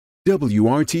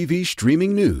WRTV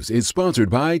Streaming News is sponsored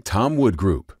by Tom Wood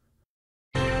Group.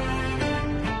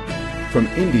 From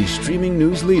Indie's streaming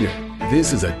news leader,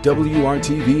 this is a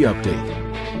WRTV update.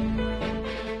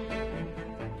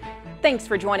 Thanks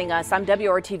for joining us. I'm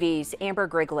WRTV's Amber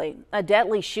Grigley. A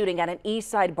deadly shooting at an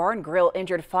East Side bar and grill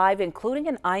injured 5, including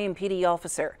an IMPD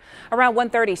officer. Around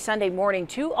 1:30 Sunday morning,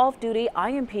 2 off-duty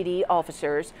IMPD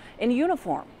officers in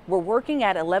uniform were working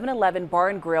at 1111 Bar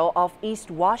and Grill off East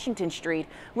Washington Street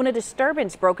when a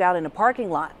disturbance broke out in a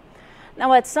parking lot.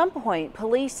 Now, at some point,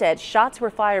 police said shots were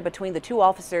fired between the 2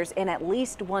 officers and at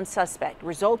least 1 suspect,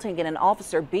 resulting in an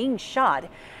officer being shot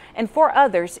and 4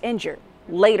 others injured.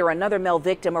 Later, another male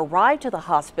victim arrived to the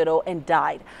hospital and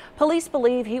died. Police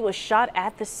believe he was shot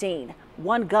at the scene.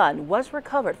 1 gun was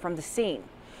recovered from the scene.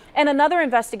 And another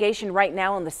investigation right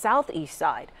now on the southeast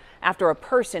side after a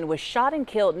person was shot and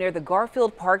killed near the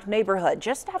Garfield Park neighborhood.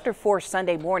 Just after 4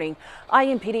 Sunday morning,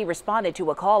 IMPD responded to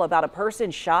a call about a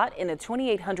person shot in a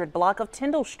 2800 block of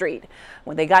Tyndall Street.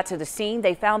 When they got to the scene,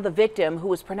 they found the victim, who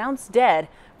was pronounced dead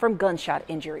from gunshot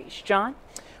injuries. John?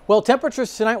 Well,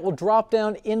 temperatures tonight will drop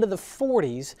down into the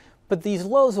 40s, but these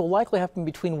lows will likely happen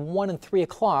between 1 and 3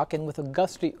 o'clock, and with a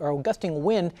gusting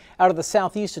wind out of the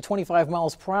southeast to 25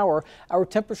 miles per hour, our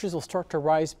temperatures will start to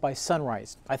rise by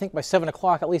sunrise. I think by 7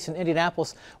 o'clock, at least in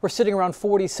Indianapolis, we're sitting around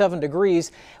 47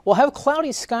 degrees. We'll have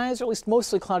cloudy skies, or at least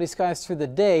mostly cloudy skies through the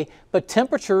day, but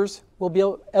temperatures will be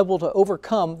able to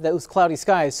overcome those cloudy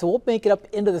skies. So we'll make it up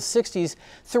into the 60s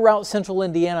throughout central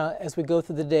Indiana as we go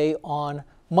through the day on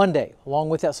Monday. Along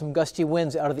with that, some gusty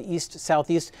winds out of the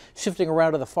east-southeast, shifting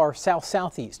around to the far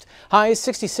south-southeast. Highs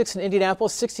 66 in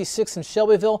Indianapolis, 66 in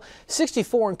Shelbyville,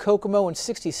 64 in Kokomo, and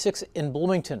 66 in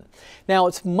Bloomington. Now,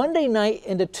 it's Monday night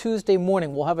into Tuesday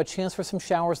morning. We'll have a chance for some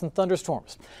showers and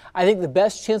thunderstorms. I think the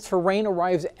best chance for rain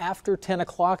arrives after 10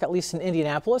 o'clock, at least in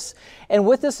Indianapolis. And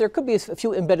with this, there could be a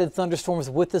few embedded thunderstorms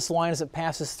with this line as it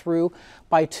passes through.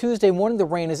 By Tuesday morning, the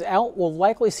rain is out. We'll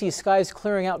likely see skies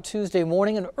clearing out Tuesday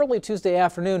morning and early Tuesday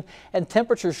afternoon, and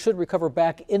temperatures should recover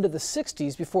back into the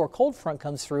 60s before a cold front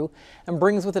comes through and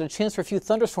brings with it a chance for a few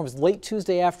thunderstorms late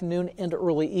Tuesday afternoon into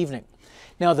early evening.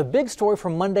 Now, the big story for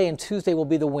Monday and Tuesday will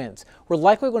be the winds. We're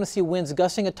likely going to see winds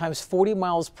gusting at times 40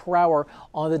 miles per hour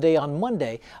on the day on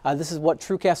Monday. This is what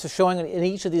TrueCast is showing, and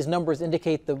each of these numbers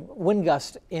indicate the wind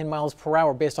gust in miles per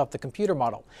hour based off the computer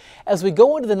model. As we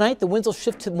go into the night, the winds will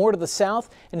shift more to the south,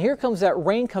 and here comes that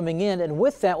rain coming in, and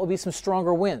with that will be some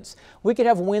stronger winds. We could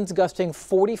have winds gusting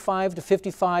 45 to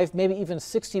 55, maybe even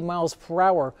 60 miles per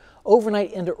hour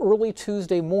overnight into early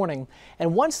Tuesday morning.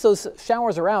 And once those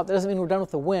showers are out, that doesn't mean we're done with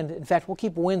the wind. In fact, we'll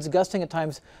keep winds gusting at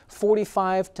times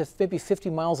 45 to maybe 50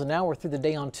 miles an hour through the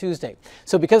day on Tuesday.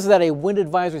 So because of that, a wind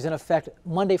advisory is in effect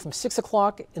Monday from 6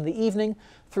 o'clock in the evening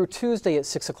through Tuesday at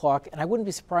 6 o'clock, and I wouldn't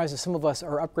be surprised if some of us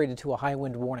are upgraded to a high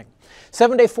wind warning.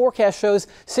 7-day forecast shows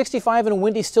 65 and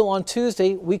windy still on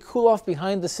Tuesday. We cool off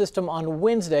behind the system on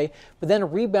Wednesday, but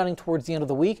then rebounding towards the end of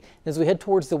the week. As we head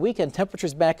towards the weekend,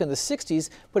 temperatures back in the 60s,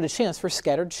 but a chance for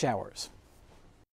scattered showers.